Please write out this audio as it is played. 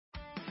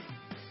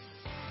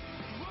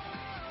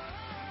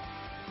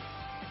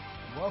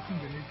Welcome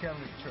to New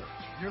Catholic Church.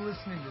 You're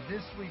listening to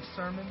this week's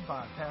sermon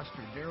by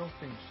Pastor Darrell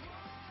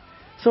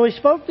Feemster. So he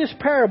spoke this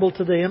parable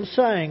to them,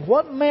 saying,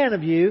 What man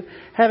of you,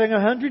 having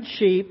 100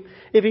 sheep,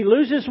 if he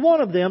loses one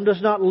of them,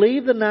 does not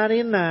leave the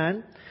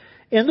 99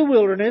 in the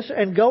wilderness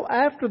and go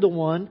after the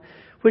one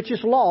which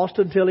is lost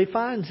until he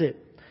finds it?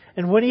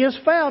 And when he has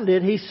found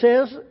it, he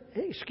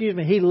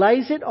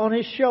lays it on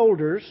his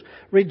shoulders,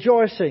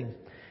 rejoicing.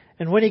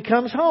 And when he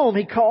comes home,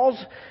 he calls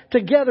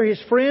together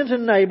his friends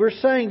and neighbors,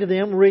 saying to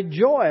them,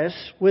 Rejoice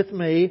with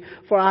me,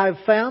 for I have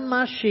found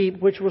my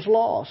sheep which was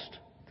lost.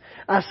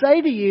 I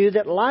say to you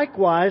that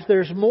likewise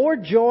there's more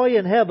joy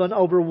in heaven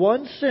over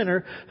one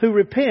sinner who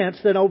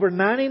repents than over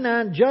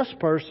 99 just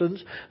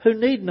persons who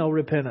need no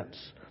repentance.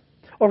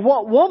 Or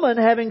what woman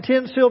having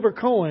 10 silver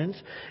coins,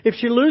 if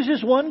she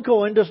loses one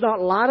coin, does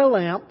not light a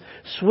lamp,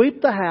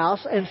 sweep the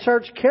house, and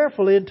search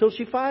carefully until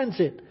she finds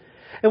it?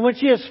 And when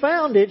she has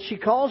found it, she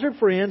calls her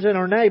friends and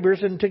her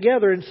neighbors and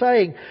together and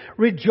saying,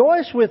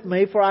 Rejoice with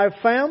me, for I have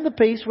found the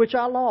piece which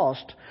I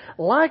lost.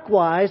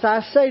 Likewise,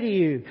 I say to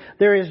you,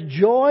 there is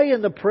joy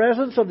in the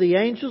presence of the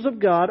angels of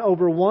God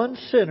over one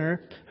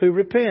sinner who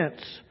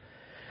repents.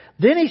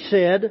 Then he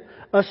said,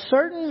 A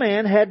certain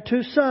man had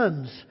 2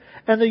 sons.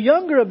 And the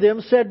younger of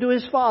them said to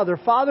his father,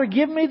 Father,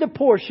 give me the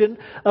portion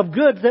of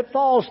goods that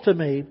falls to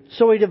me.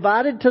 So he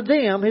divided to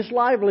them his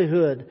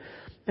livelihood.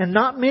 And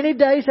not many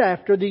days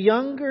after, the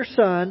younger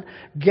son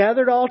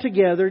gathered all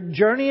together,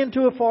 journeyed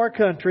into a far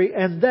country,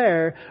 and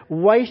there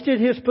wasted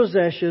his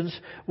possessions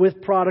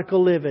with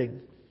prodigal living.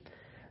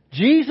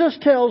 Jesus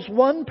tells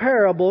one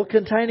parable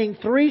containing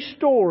 3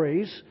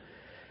 stories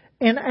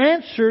in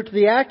answer to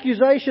the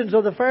accusations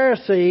of the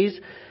Pharisees.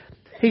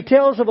 He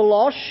tells of a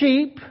lost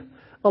sheep,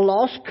 a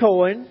lost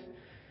coin,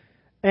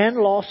 and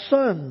lost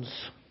sons.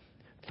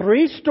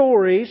 3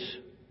 stories,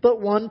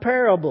 but one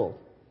parable.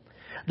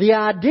 The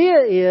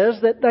idea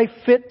is that they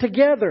fit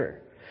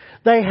together.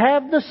 They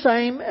have the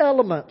same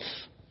elements.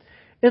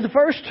 In the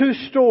first 2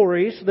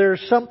 stories,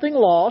 there's something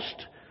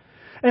lost,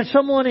 and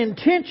someone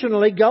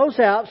intentionally goes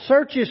out,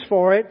 searches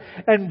for it,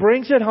 and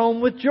brings it home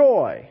with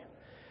joy.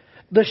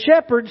 The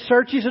shepherd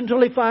searches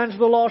until he finds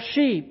the lost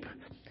sheep.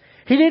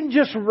 He didn't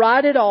just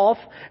write it off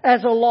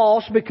as a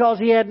loss because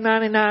he had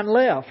 99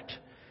 left.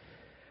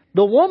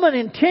 The woman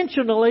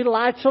intentionally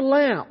lights a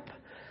lamp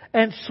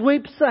and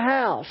sweeps the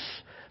house,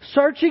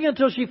 searching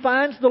until she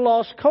finds the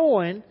lost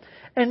coin,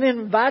 and then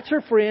invites her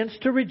friends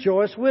to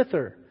rejoice with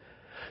her.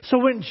 So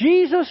when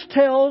Jesus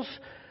tells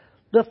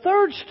the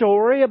third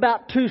story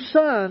about 2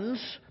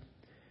 sons,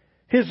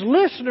 his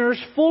listeners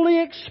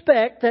fully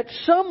expect that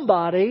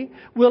somebody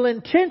will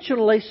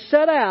intentionally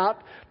set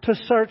out to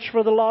search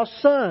for the lost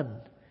son.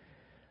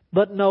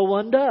 But no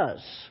one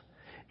does.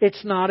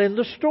 It's not in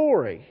the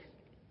story.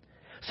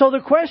 So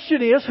the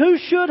question is, who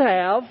should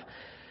have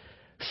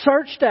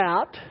searched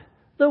out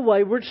the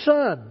wayward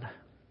son?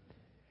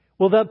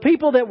 Well, the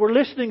people that were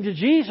listening to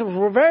Jesus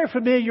were very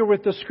familiar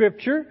with the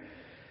Scripture.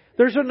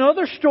 There's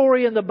another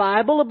story in the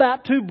Bible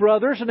about 2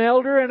 brothers, an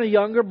elder and a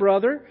younger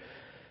brother.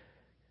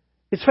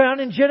 It's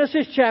found in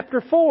Genesis chapter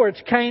 4.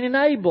 It's Cain and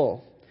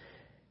Abel.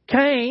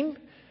 Cain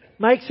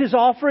makes his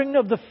offering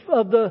of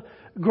the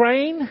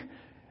grain,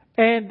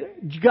 and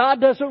God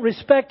doesn't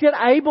respect it.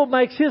 Abel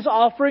makes his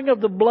offering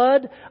of the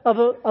blood of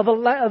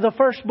the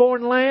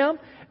firstborn lamb,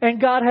 and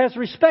God has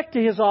respect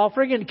to his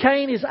offering. And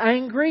Cain is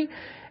angry,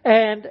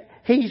 and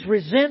he's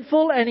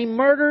resentful, and he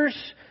murders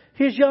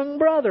his young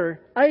brother,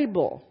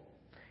 Abel.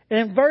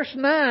 And in verse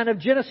 9 of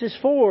Genesis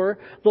 4,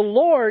 the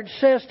Lord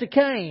says to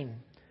Cain,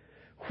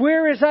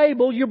 Where is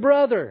Abel, your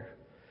brother?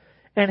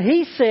 And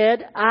he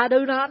said, I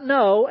do not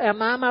know.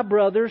 Am I my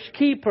brother's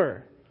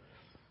keeper?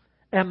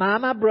 Am I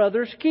my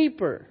brother's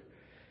keeper?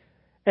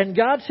 And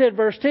God said,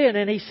 verse 10,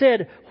 And he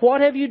said,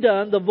 What have you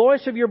done? The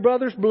voice of your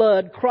brother's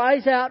blood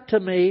cries out to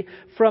me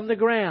from the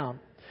ground.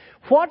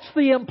 What's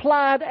the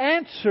implied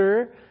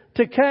answer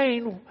to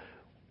Cain?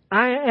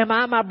 Am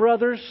I my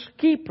brother's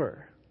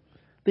keeper?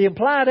 The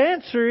implied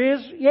answer is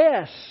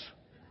yes.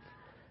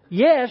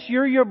 Yes,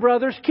 you're your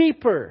brother's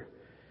keeper.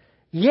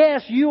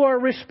 Yes, you are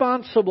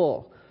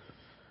responsible.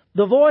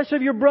 The voice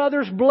of your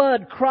brother's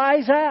blood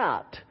cries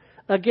out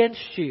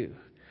against you.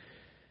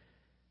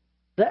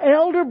 The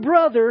elder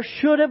brother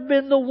should have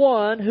been the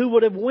one who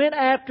would have went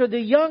after the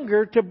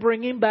younger to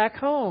bring him back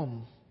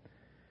home.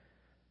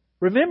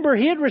 Remember,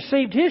 he had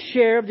received his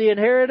share of the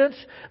inheritance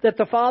that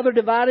the father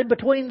divided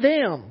between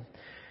them.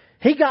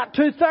 He got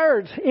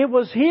 2/3. It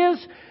was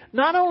his,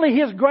 not only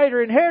his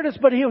greater inheritance,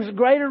 but his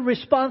greater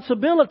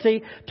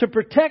responsibility to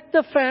protect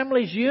the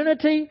family's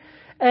unity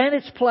and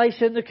its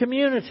place in the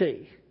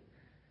community.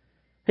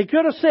 He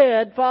could have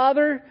said,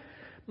 Father,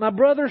 my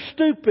brother's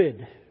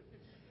stupid.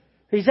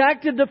 He's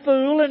acted the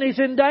fool and he's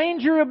in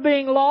danger of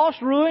being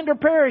lost, ruined, or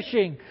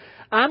perishing.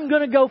 I'm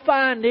going to go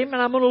find him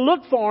and I'm going to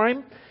look for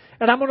him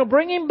and I'm going to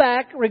bring him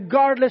back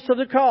regardless of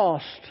the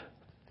cost.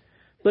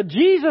 But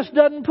Jesus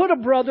doesn't put a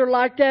brother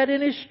like that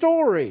in his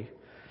story.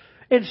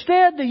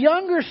 Instead, the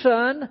younger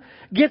son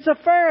gets a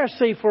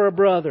Pharisee for a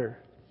brother.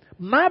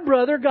 My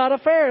brother got a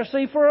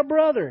Pharisee for a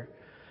brother.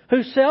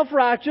 who's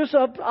self-righteous,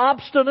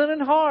 obstinate,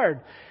 and hard.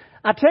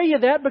 I tell you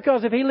that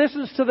because if he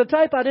listens to the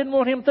tape, I didn't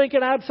want him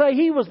thinking I'd say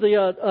he was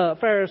the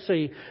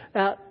Pharisee.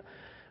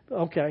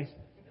 Okay.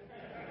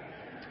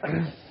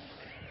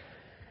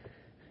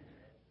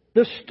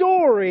 The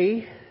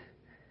story,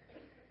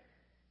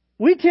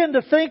 we tend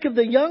to think of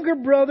the younger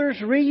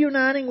brothers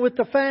reuniting with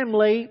the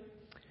family,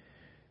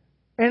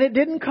 and it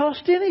didn't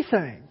cost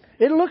anything.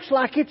 It looks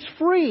like it's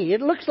free.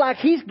 It looks like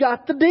he's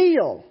got the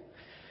deal.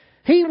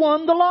 He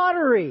won the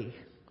lottery.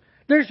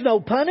 There's no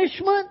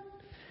punishment.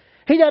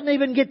 He doesn't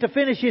even get to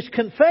finish his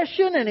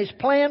confession and his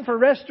plan for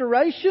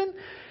restoration.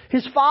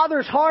 His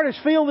father's heart is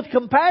filled with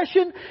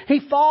compassion. He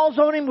falls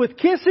on him with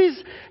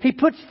kisses. He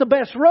puts the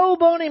best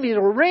robe on him,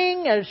 a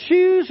ring and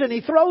shoes, and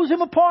he throws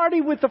him a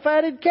party with the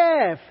fatted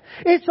calf.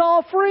 It's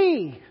all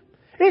free.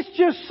 It's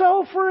just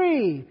so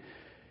free.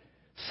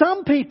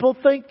 Some people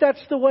think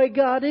that's the way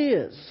God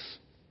is.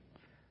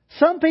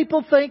 Some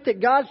people think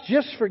that God's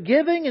just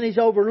forgiving and He's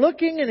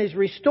overlooking and He's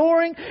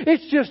restoring.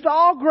 It's just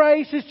all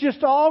grace. It's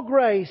just all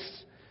grace.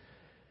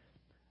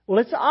 Well,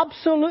 it's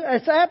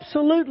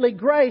absolutely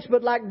grace,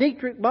 but like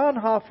Dietrich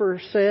Bonhoeffer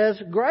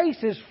says,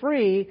 grace is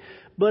free,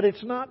 but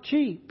it's not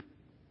cheap.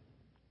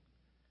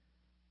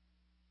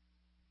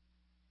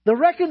 The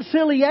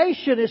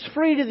reconciliation is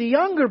free to the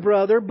younger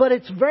brother, but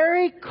it's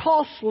very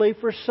costly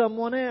for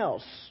someone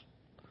else.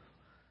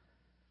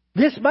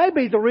 This may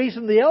be the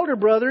reason the elder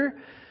brother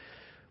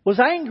was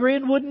angry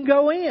and wouldn't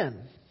go in.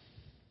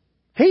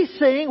 He's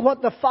seeing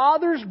what the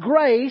Father's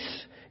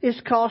grace is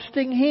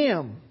costing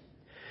him.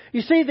 You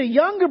see, the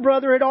younger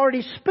brother had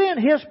already spent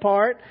his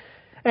part,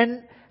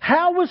 and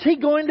how was he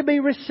going to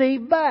be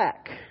received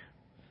back?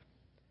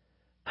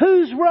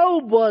 Whose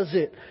robe was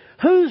it?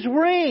 Whose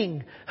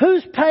ring?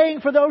 Who's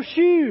paying for those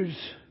shoes?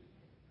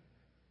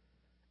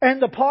 And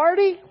the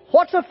party?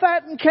 What's a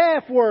fattened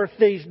calf worth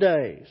these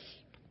days?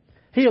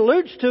 He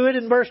alludes to it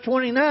in verse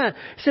 29.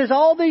 He says,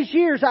 all these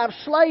years I've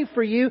slaved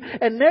for you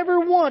and never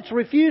once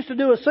refused to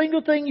do a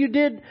single thing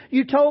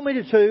you told me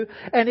to do.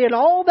 And in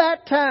all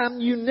that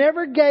time you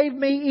never gave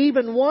me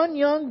even one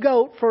young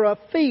goat for a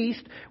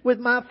feast with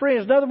my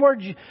friends. In other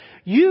words,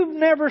 you've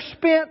never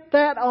spent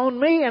that on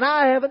me and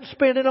I haven't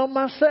spent it on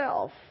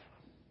myself.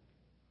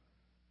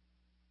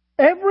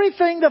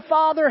 Everything the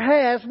Father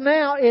has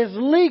now is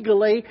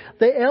legally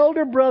the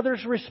elder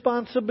brother's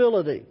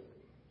responsibility.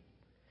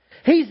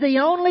 He's the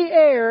only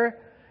heir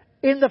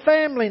in the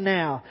family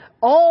now.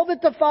 All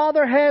that the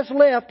Father has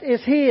left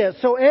is his.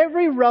 So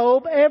every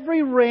robe,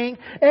 every ring,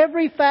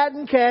 every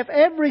fattened calf,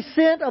 every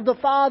cent of the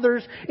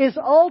Father's is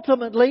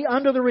ultimately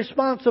under the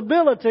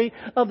responsibility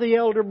of the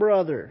elder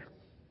brother.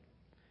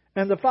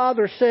 And the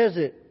Father says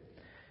it.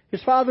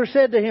 His father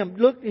said to him,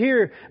 look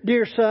here,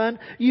 dear son,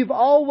 you've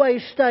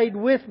always stayed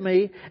with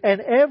me,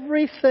 and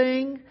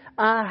everything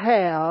I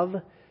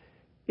have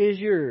is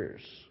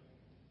yours.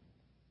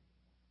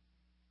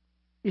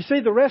 You see,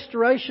 the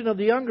restoration of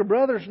the younger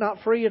brother is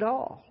not free at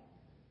all.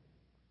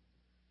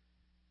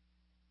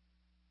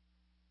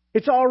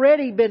 It's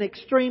already been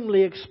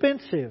extremely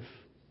expensive.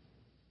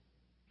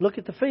 Look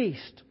at the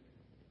feast.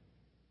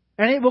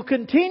 And it will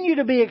continue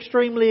to be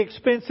extremely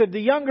expensive. The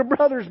younger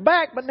brother's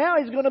back, but now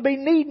he's going to be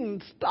needing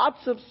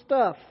lots of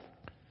stuff.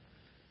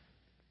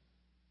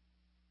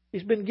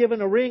 He's been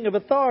given a ring of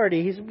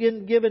authority. He's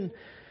been given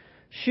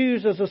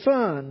shoes as a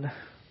son.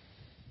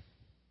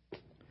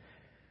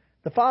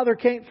 The father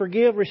can't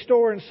forgive,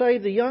 restore, and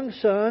save the young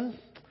son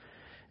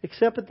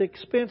except at the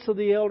expense of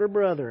the elder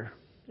brother.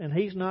 And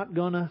he's not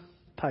going to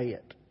pay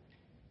it.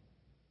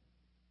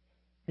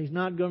 He's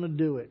not going to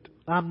do it.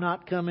 I'm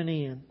not coming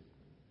in.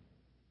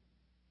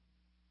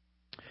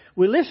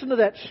 We listen to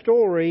that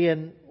story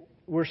and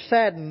we're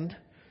saddened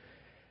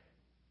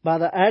by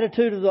the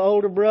attitude of the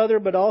older brother,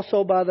 but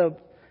also by the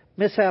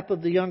mishap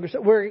of the younger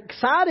son. We're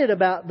excited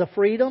about the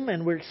freedom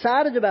and we're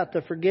excited about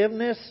the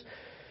forgiveness.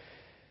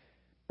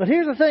 But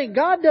here's the thing,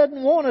 God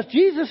doesn't want us,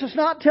 Jesus is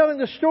not telling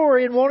the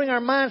story and wanting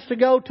our minds to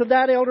go to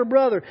that elder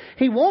brother.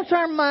 He wants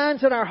our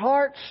minds and our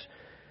hearts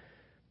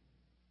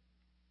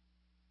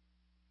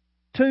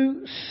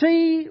to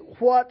see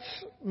what's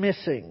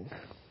missing.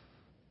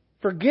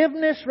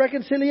 Forgiveness,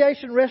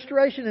 reconciliation,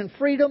 restoration, and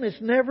freedom is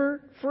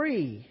never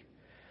free.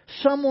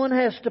 Someone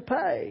has to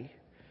pay.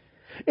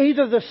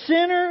 Either the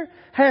sinner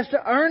has to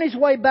earn his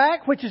way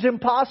back, which is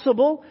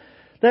impossible.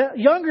 The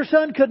younger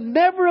son could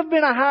never have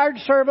been a hired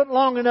servant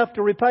long enough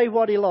to repay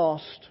what he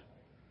lost.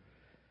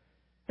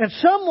 And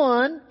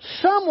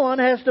someone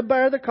has to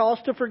bear the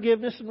cost of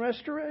forgiveness and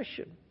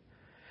restoration.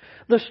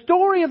 The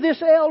story of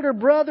this elder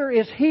brother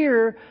is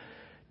here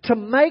to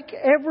make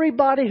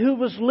everybody who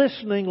was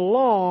listening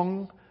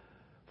long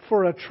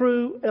for a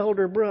true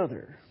elder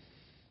brother.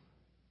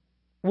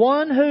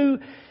 One who,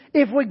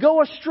 if we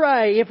go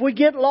astray, if we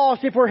get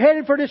lost, if we're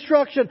headed for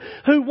destruction,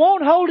 who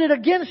won't hold it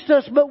against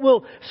us, but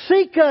will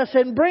seek us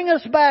and bring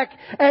us back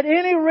at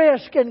any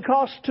risk and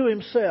cost to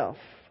himself.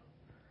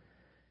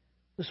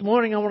 This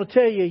morning I want to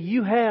tell you,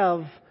 you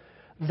have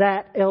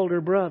that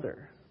elder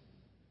brother.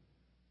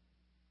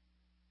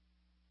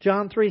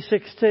 John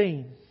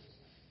 3:16.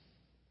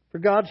 For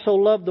God so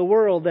loved the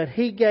world that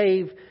He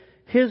gave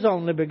His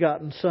only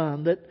begotten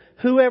Son, that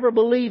whoever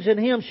believes in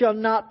Him shall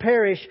not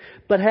perish,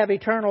 but have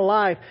eternal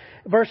life.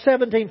 Verse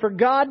 17, for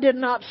God did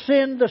not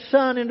send the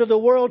Son into the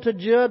world to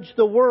judge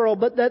the world,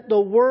 but that the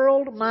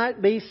world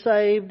might be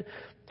saved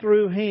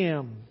through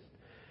Him.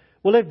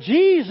 Well, if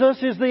Jesus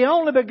is the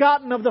only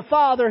begotten of the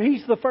Father,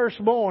 He's the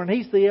firstborn.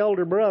 He's the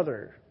elder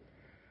brother.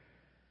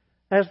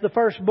 As the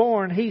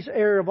firstborn, He's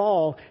heir of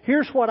all.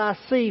 Here's what I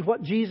see,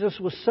 what Jesus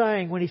was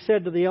saying when He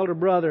said to the elder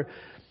brother.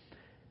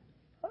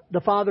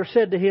 The Father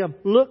said to him,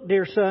 look,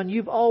 dear son,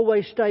 you've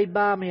always stayed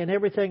by me and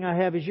everything I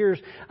have is yours.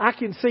 I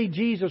can see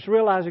Jesus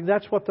realizing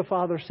that's what the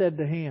Father said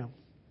to him.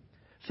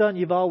 Son,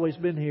 you've always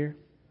been here.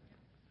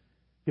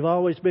 You've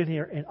always been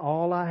here, and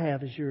all I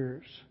have is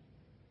yours.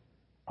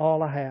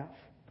 All I have.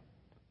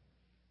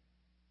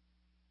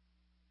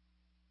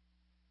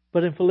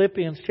 But in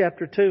Philippians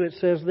chapter 2 it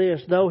says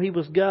this, though He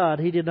was God,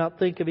 He did not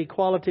think of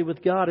equality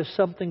with God as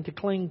something to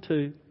cling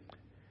to.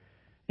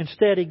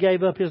 Instead, He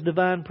gave up His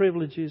divine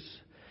privileges.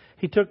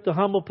 He took the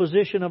humble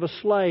position of a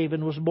slave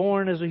and was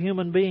born as a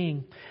human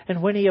being.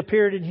 And when He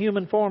appeared in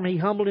human form, He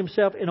humbled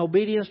Himself in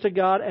obedience to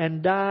God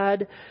and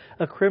died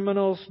a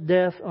criminal's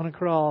death on a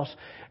cross.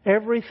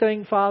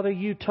 Everything, Father,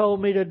 You told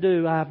me to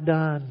do, I've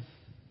done.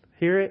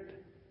 Hear it?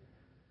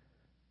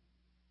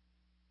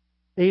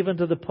 Even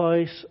to the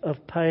place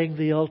of paying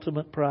the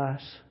ultimate price.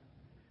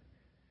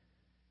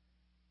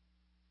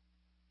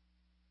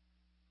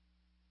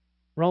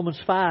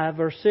 Romans 5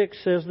 verse 6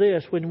 says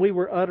this, when we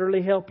were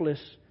utterly helpless,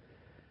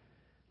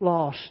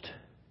 lost,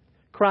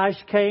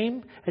 Christ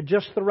came at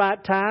just the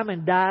right time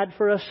and died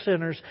for us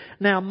sinners.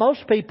 Now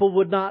most people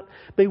would not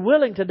be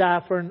willing to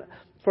die for an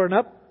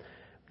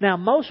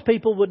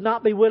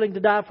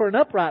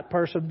upright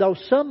person, though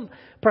some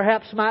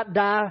perhaps might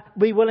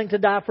be willing to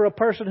die for a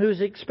person who's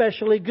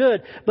especially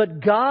good. But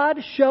God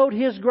showed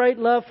His great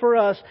love for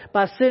us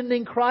by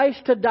sending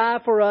Christ to die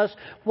for us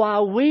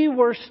while we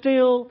were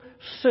still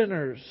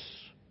sinners,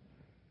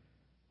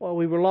 while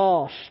we were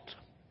lost,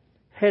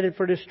 headed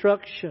for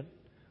destruction,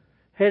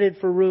 headed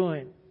for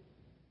ruin.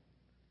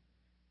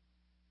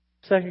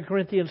 2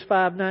 Corinthians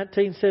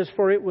 5:19 says,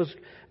 for it was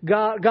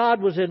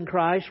God was in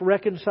Christ,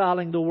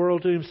 reconciling the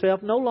world to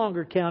Himself, no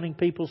longer counting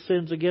people's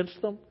sins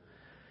against them.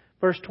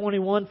 Verse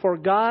 21, for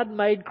God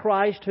made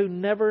Christ, who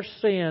never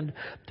sinned,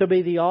 to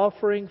be the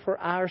offering for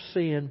our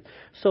sin,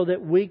 so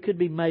that we could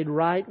be made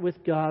right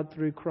with God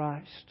through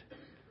Christ.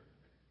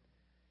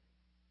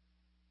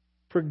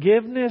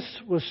 Forgiveness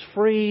was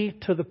free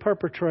to the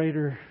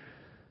perpetrator,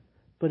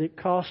 but it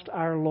cost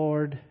our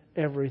Lord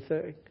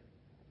everything.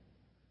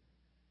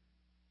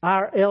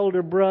 Our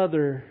elder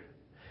brother,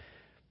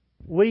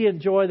 we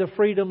enjoy the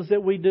freedoms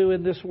that we do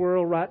in this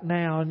world right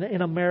now. And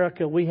in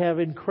America, we have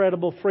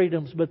incredible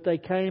freedoms, but they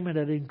came at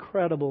an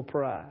incredible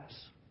price.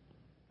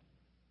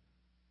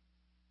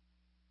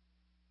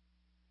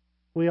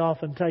 We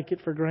often take it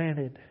for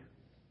granted.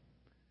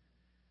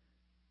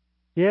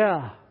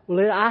 Yeah,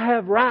 well, I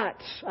have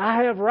rights.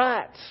 I have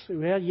rights.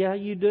 Well, yeah,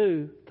 you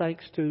do,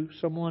 thanks to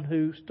someone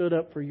who stood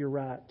up for your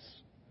rights,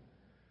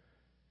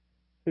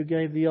 who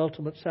gave the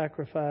ultimate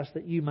sacrifice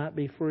that you might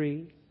be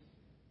free.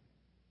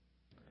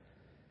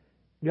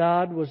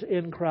 God was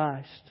in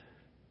Christ,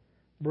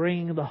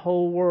 bringing the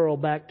whole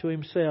world back to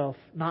Himself,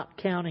 not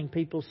counting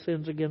people's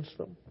sins against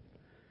them.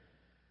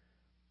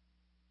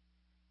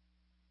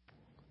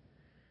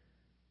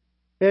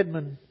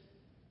 Edmund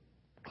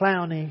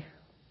Clowney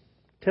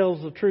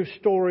tells the true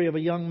story of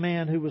a young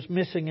man who was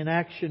missing in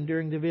action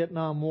during the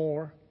Vietnam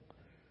War.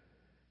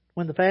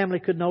 When the family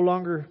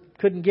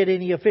couldn't get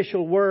any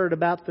official word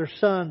about their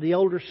son, the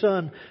older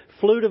son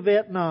flew to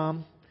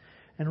Vietnam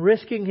and,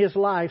 risking his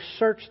life,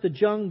 searched the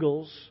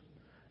jungles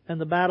and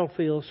the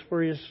battlefields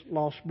for his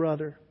lost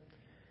brother.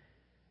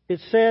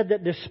 It's said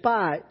that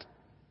despite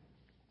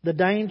the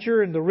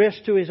danger and the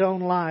risk to his own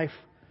life,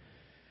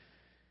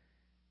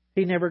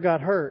 he never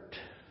got hurt,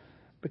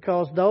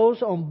 because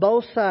those on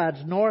both sides,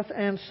 North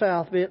and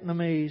South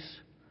Vietnamese,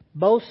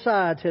 both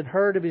sides had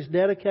heard of his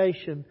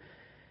dedication,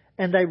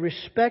 and they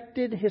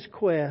respected his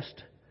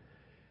quest,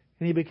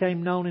 and he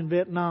became known in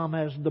Vietnam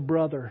as the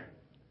brother.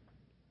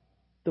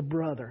 The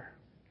brother.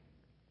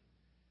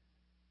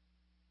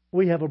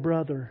 We have a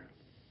brother.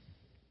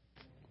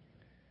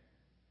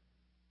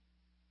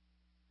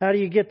 How do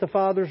you get the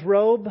Father's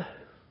robe?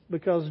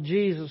 Because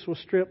Jesus was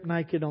stripped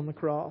naked on the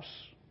cross.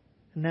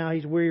 And now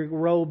we're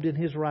robed in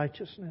His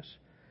righteousness.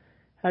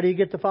 How do you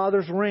get the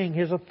Father's ring?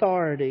 His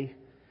authority.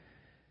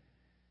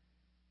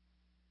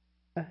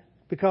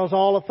 Because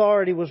all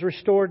authority was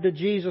restored to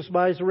Jesus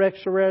by His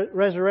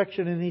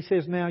resurrection, and He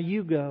says, now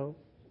you go.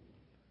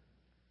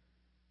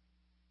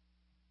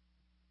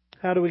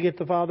 How do we get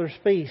the Father's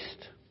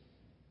feast?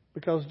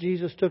 Because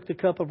Jesus took the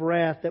cup of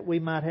wrath that we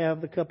might have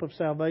the cup of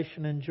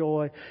salvation and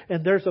joy.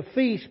 And there's a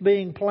feast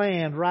being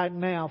planned right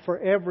now for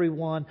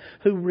everyone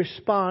who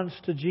responds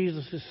to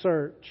Jesus'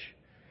 search.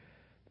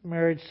 The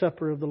marriage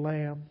supper of the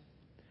Lamb.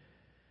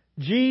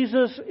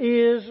 Jesus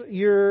is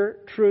your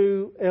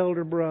true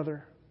elder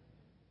brother.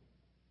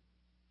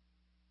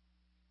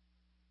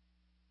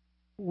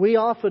 we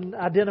often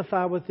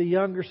identify with the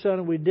younger son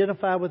and we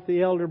identify with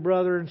the elder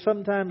brother, and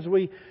sometimes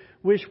we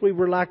wish we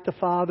were like the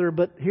father.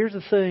 But here's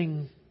the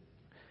thing.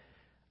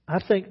 I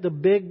think the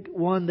big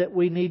one that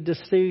we need to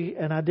see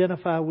and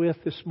identify with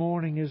this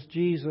morning is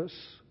Jesus.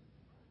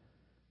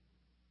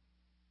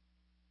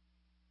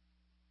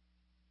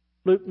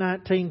 Luke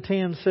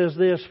 19:10 says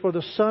this, "For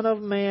the Son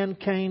of Man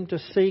came to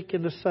seek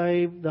and to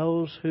save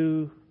those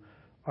who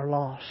are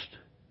lost."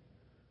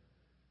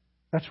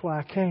 That's why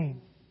I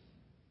came.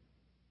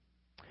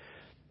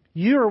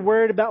 You're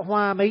worried about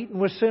why I'm eating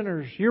with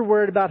sinners. You're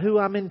worried about who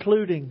I'm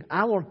including.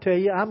 I want to tell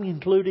you, I'm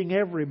including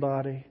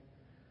everybody.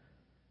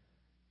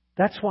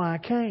 That's why I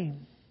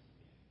came.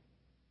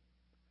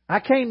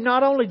 I came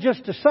not only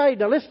just to save.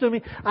 Now listen to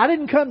me. I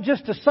didn't come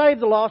just to save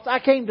the lost. I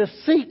came to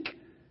seek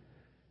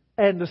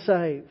and to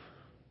save.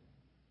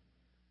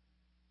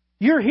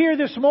 You're here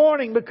this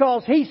morning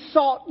because He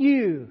sought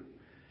you.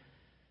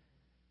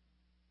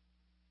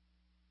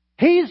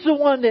 He's the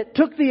one that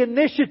took the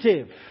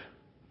initiative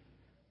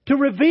to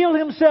reveal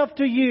Himself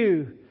to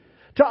you,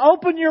 to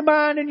open your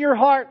mind and your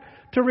heart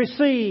to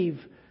receive,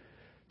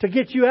 to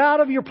get you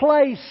out of your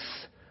place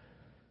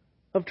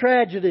of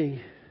tragedy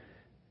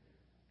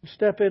and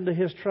step into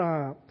His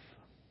triumph.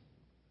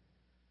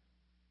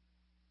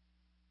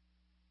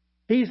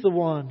 He's the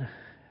one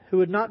who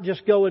would not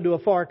just go into a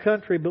far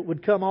country, but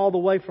would come all the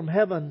way from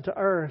heaven to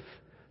earth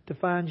to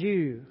find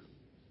you.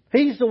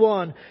 He's the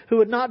one who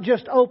would not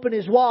just open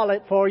His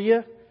wallet for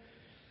you.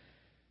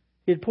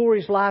 He'd pour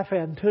His life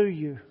into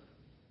you.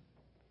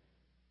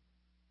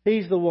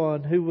 He's the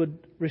one who would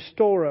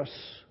restore us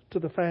to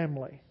the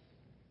family,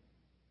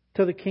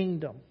 to the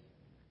kingdom.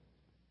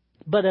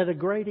 But at a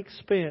great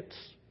expense,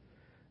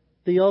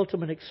 the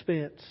ultimate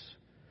expense.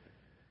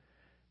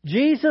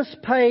 Jesus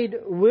paid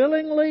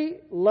willingly,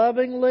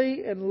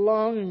 lovingly, and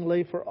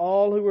longingly for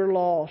all who were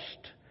lost,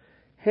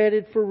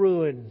 headed for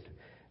ruin,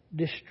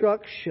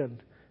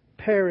 destruction,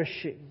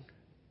 perishing.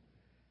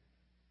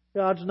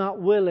 God's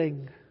not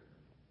willing,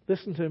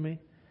 listen to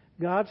me,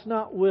 God's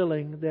not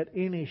willing that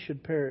any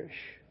should perish.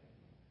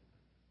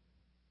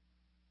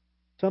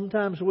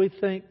 Sometimes we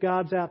think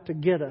God's out to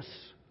get us.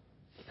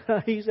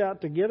 He's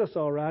out to get us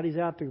all right. He's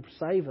out to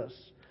save us,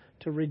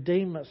 to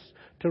redeem us,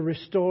 to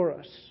restore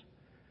us.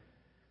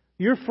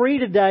 You're free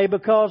today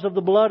because of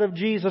the blood of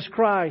Jesus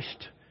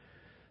Christ,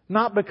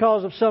 not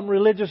because of some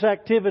religious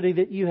activity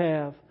that you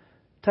have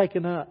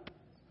taken up.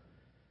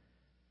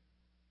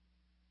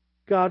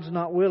 God's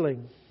not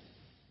willing.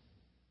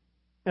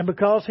 And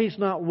because He's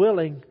not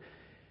willing,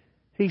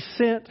 He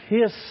sent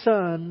His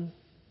Son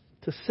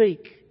to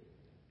seek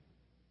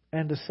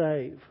and to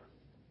save.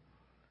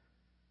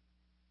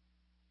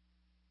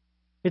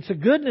 It's the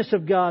goodness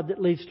of God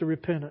that leads to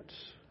repentance.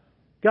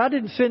 God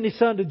didn't send His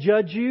Son to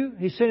judge you.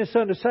 He sent His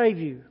Son to save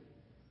you.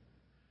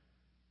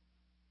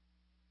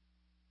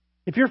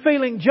 If you're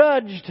feeling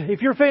judged,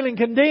 if you're feeling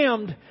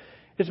condemned,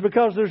 it's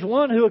because there's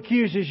one who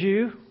accuses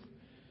you,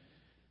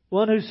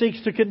 one who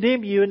seeks to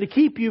condemn you and to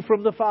keep you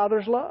from the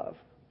Father's love.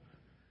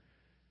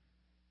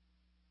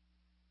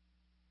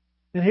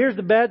 And here's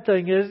the bad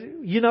thing is,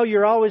 you know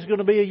you're always going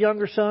to be a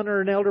younger son or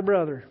an elder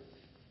brother.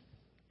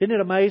 Isn't it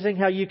amazing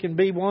how you can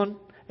be one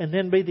and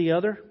then be the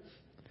other?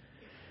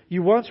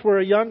 You once were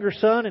a younger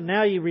son and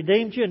now He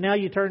redeemed you and now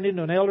you turned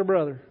into an elder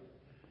brother.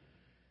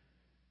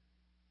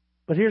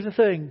 But here's the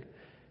thing.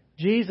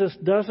 Jesus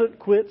doesn't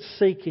quit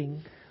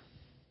seeking.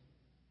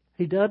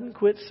 He doesn't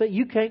quit seeking.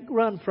 You can't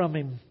run from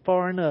Him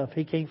far enough.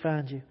 He can't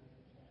find you.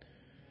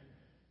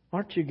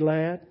 Aren't you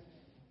glad?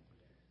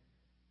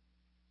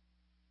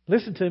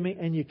 Listen to me,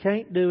 and you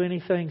can't do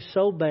anything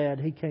so bad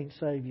He can't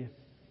save you.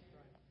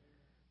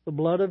 The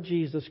blood of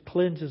Jesus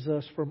cleanses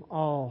us from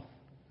all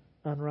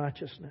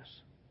unrighteousness.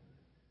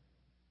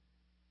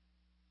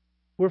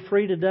 We're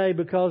free today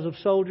because of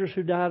soldiers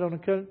who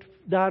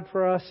died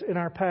for us in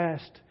our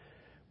past.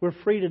 We're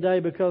free today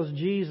because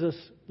Jesus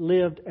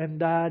lived and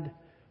died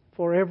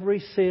for every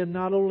sin,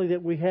 not only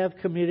that we have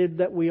committed,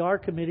 that we are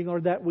committing, or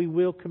that we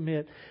will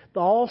commit.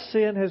 All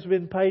sin has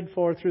been paid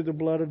for through the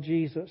blood of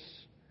Jesus.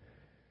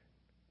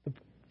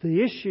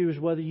 The issue is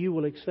whether you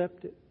will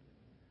accept it.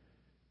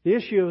 The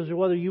issue is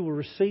whether you will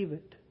receive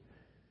it.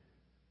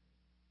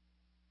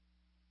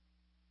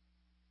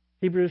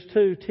 Hebrews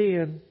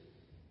 2:10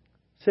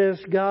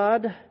 says,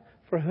 God,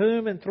 for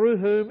whom and through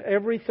whom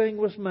everything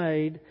was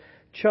made,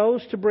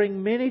 chose to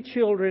bring many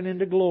children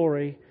into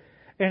glory,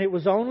 and it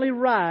was only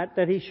right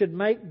that He should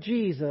make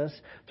Jesus,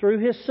 through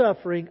His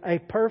suffering, a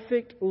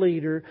perfect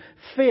leader,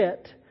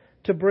 fit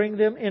to bring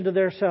them into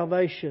their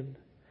salvation.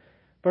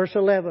 Verse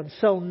 11,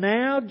 so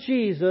now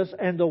Jesus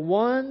and the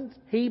ones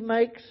He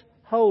makes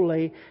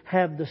holy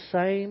have the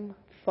same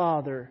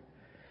Father.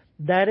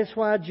 That is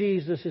why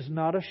Jesus is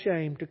not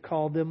ashamed to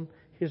call them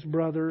His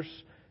brothers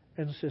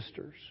and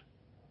sisters.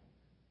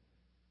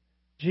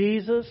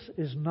 Jesus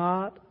is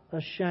not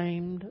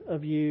ashamed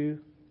of you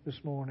this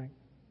morning.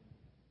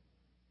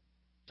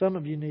 Some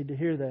of you need to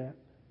hear that.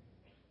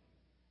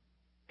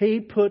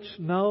 He puts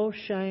no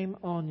shame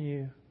on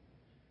you,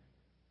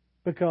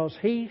 because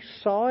He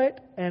saw it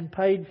and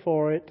paid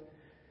for it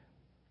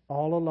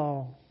all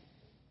along.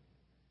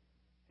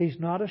 He's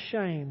not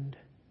ashamed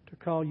to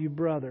call you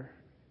brother.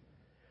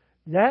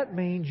 That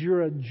means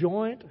you're a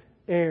joint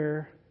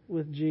heir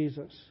with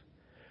Jesus.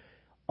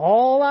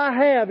 All I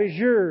have is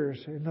yours.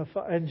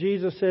 And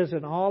Jesus says,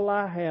 and all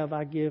I have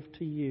I give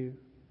to you.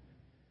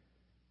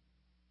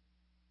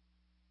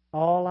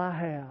 All I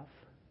have.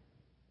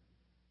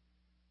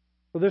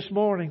 Well, this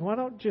morning, why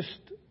don't just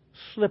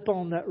slip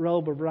on that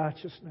robe of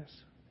righteousness?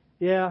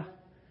 Yeah,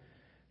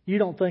 you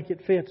don't think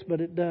it fits, but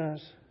it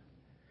does.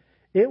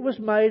 It was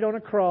made on a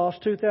cross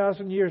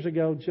 2,000 years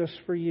ago just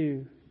for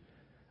you.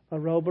 A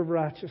robe of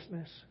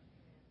righteousness.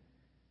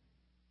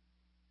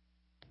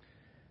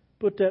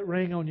 Put that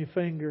ring on your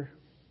finger.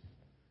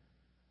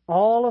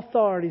 All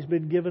authority has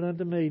been given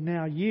unto me.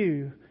 Now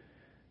you,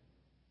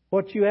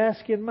 what you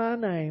ask in my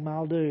name,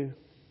 I'll do.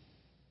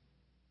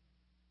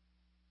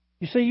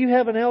 You see, you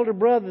have an elder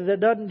brother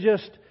that doesn't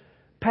just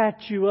pat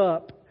you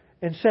up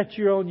and set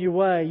you on your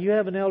way. You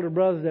have an elder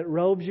brother that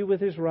robes you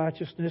with His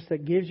righteousness,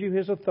 that gives you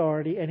His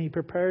authority, and He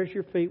prepares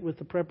your feet with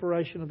the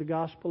preparation of the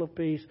gospel of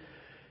peace,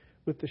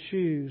 with the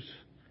shoes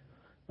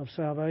of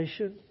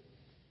salvation,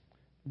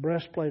 the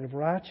breastplate of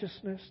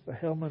righteousness, the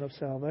helmet of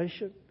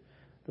salvation,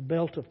 the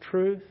belt of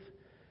truth.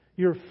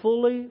 You're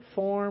fully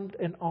formed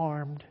and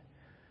armed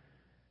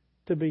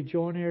to be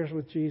joint heirs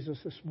with Jesus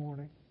this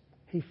morning.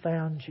 He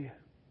found you.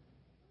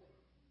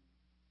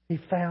 He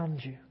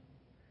found you.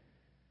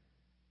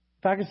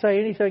 If I could say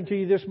anything to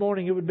you this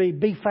morning, it would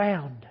be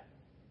found.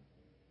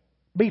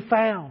 Be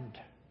found.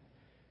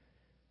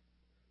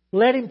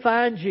 Let Him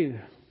find you.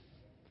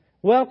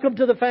 Welcome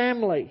to the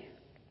family.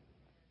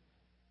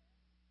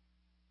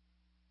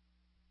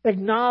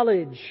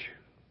 Acknowledge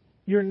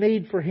your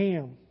need for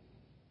Him.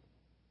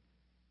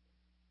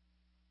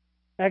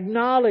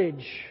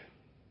 Acknowledge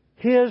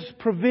His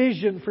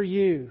provision for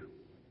you.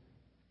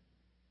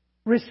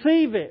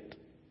 Receive it.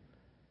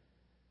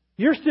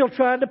 You're still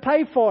trying to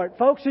pay for it.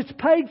 Folks, it's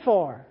paid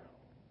for.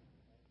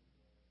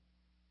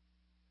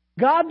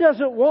 God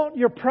doesn't want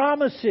your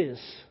promises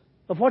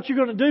of what you're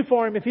going to do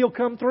for Him if He'll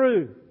come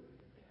through.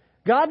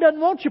 God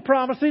doesn't want your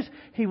promises.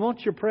 He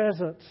wants your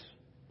presence.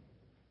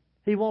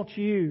 He wants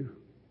you.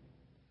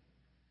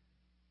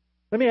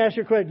 Let me ask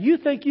you a question. You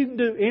think you can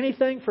do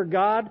anything for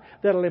God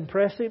that'll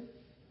impress Him?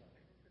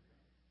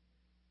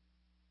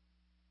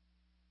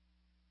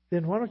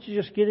 Then why don't you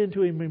just get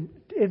into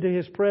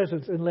His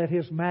presence and let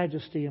His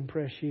majesty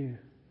impress you?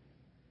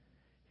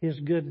 His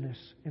goodness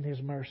and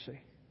His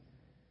mercy.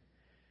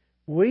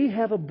 We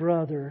have a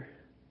brother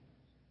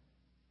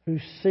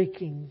who's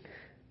seeking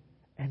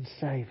and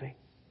saving.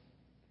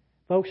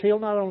 Folks, He'll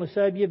not only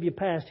save you of your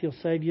past, He'll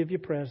save you of your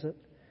present,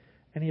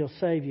 and He'll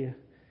save you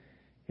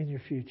in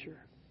your future.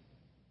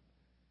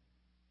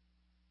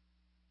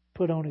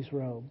 Put on His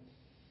robe.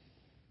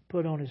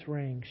 Put on His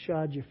ring.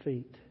 Shod your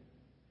feet.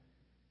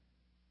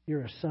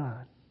 You're a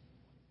son.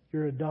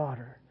 You're a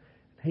daughter.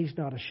 He's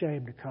not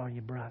ashamed to call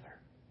you brother,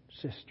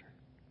 sister.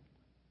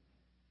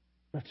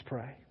 Let's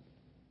pray.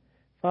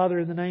 Father,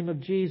 in the name of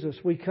Jesus,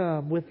 we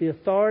come with the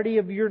authority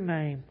of Your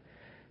name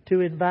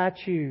to invite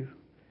You,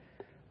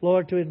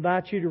 Lord, to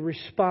invite You to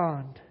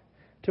respond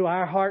to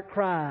our heart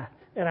cry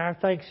and our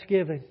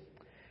thanksgiving.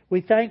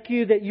 We thank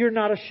You that You're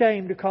not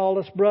ashamed to call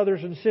us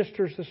brothers and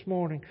sisters this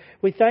morning.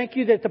 We thank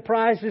You that the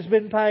price has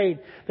been paid,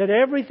 that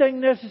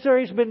everything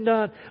necessary has been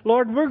done.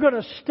 Lord, we're going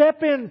to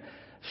step in,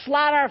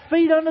 slide our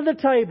feet under the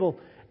table,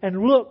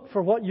 and look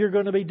for what You're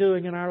going to be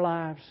doing in our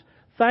lives.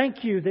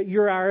 Thank You that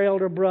You're our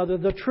elder brother,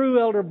 the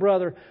true elder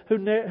brother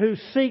who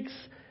seeks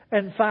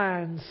and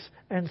finds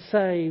and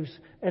saves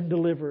and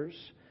delivers.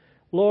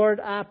 Lord,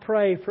 I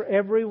pray for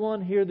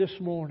everyone here this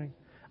morning.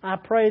 I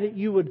pray that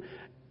You would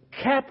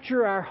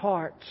capture our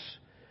hearts.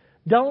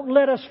 Don't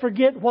let us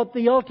forget what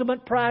the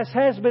ultimate price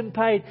has been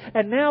paid.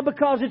 And now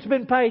because it's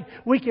been paid,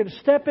 we can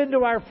step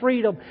into our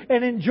freedom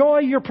and enjoy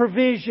Your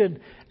provision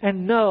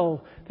and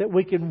know that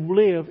we can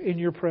live in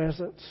Your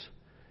presence.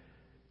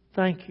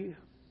 Thank You.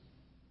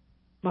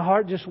 My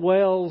heart just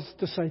wells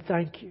to say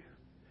thank You.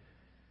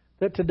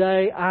 That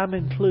today I'm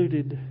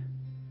included.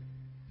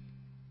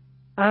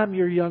 I'm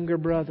Your younger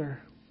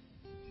brother.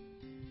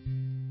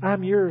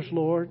 I'm Yours,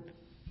 Lord.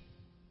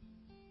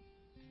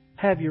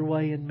 Have Your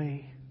way in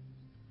me.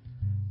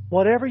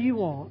 Whatever You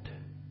want,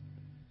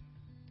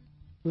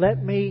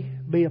 let me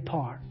be a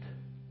part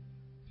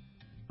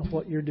of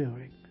what You're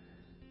doing.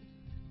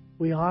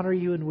 We honor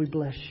You and we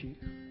bless You.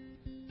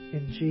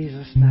 In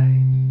Jesus'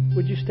 name.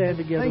 Would you stand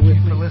together with me?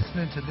 Thank you for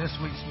listening to this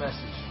week's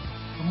message.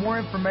 For more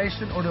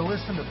information or to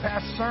listen to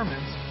past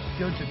sermons,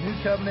 go to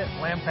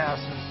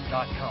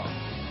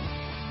newcovenantlampasses.com.